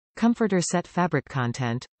Comforter set fabric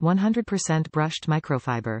content, 100% brushed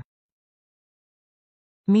microfiber.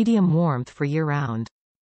 Medium warmth for year-round.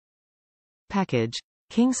 Package.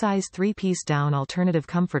 King-size 3-piece down alternative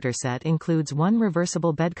comforter set includes one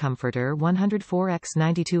reversible bed comforter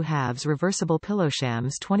 104x92 halves reversible pillow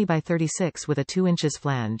shams 20 by 36 with a 2 inches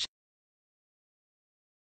flange.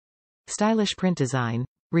 Stylish print design.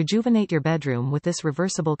 Rejuvenate your bedroom with this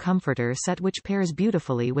reversible comforter set which pairs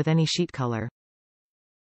beautifully with any sheet color.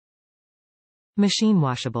 Machine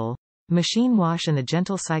washable. Machine wash in a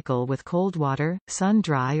gentle cycle with cold water, sun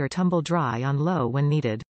dry or tumble dry on low when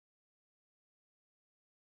needed.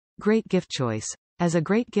 Great gift choice. As a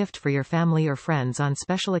great gift for your family or friends on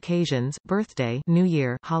special occasions, birthday, New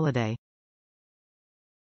Year, holiday.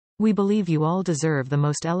 We believe you all deserve the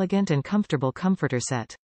most elegant and comfortable comforter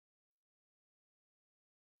set.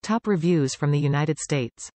 Top reviews from the United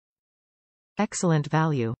States. Excellent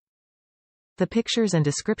value. The pictures and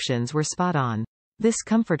descriptions were spot on. This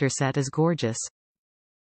comforter set is gorgeous.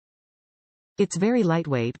 It's very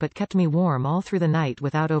lightweight but kept me warm all through the night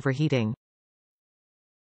without overheating.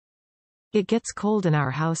 It gets cold in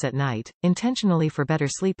our house at night, intentionally for better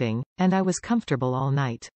sleeping, and I was comfortable all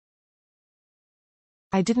night.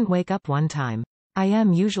 I didn't wake up one time. I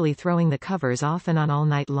am usually throwing the covers off and on all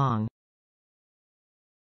night long.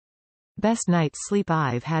 Best night's sleep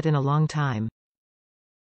I've had in a long time.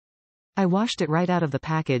 I washed it right out of the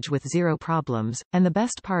package with zero problems, and the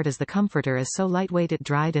best part is the comforter is so lightweight it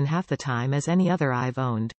dried in half the time as any other I've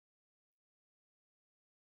owned.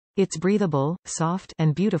 It's breathable, soft,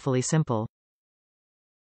 and beautifully simple.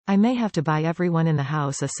 I may have to buy everyone in the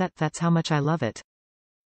house a set, that's how much I love it.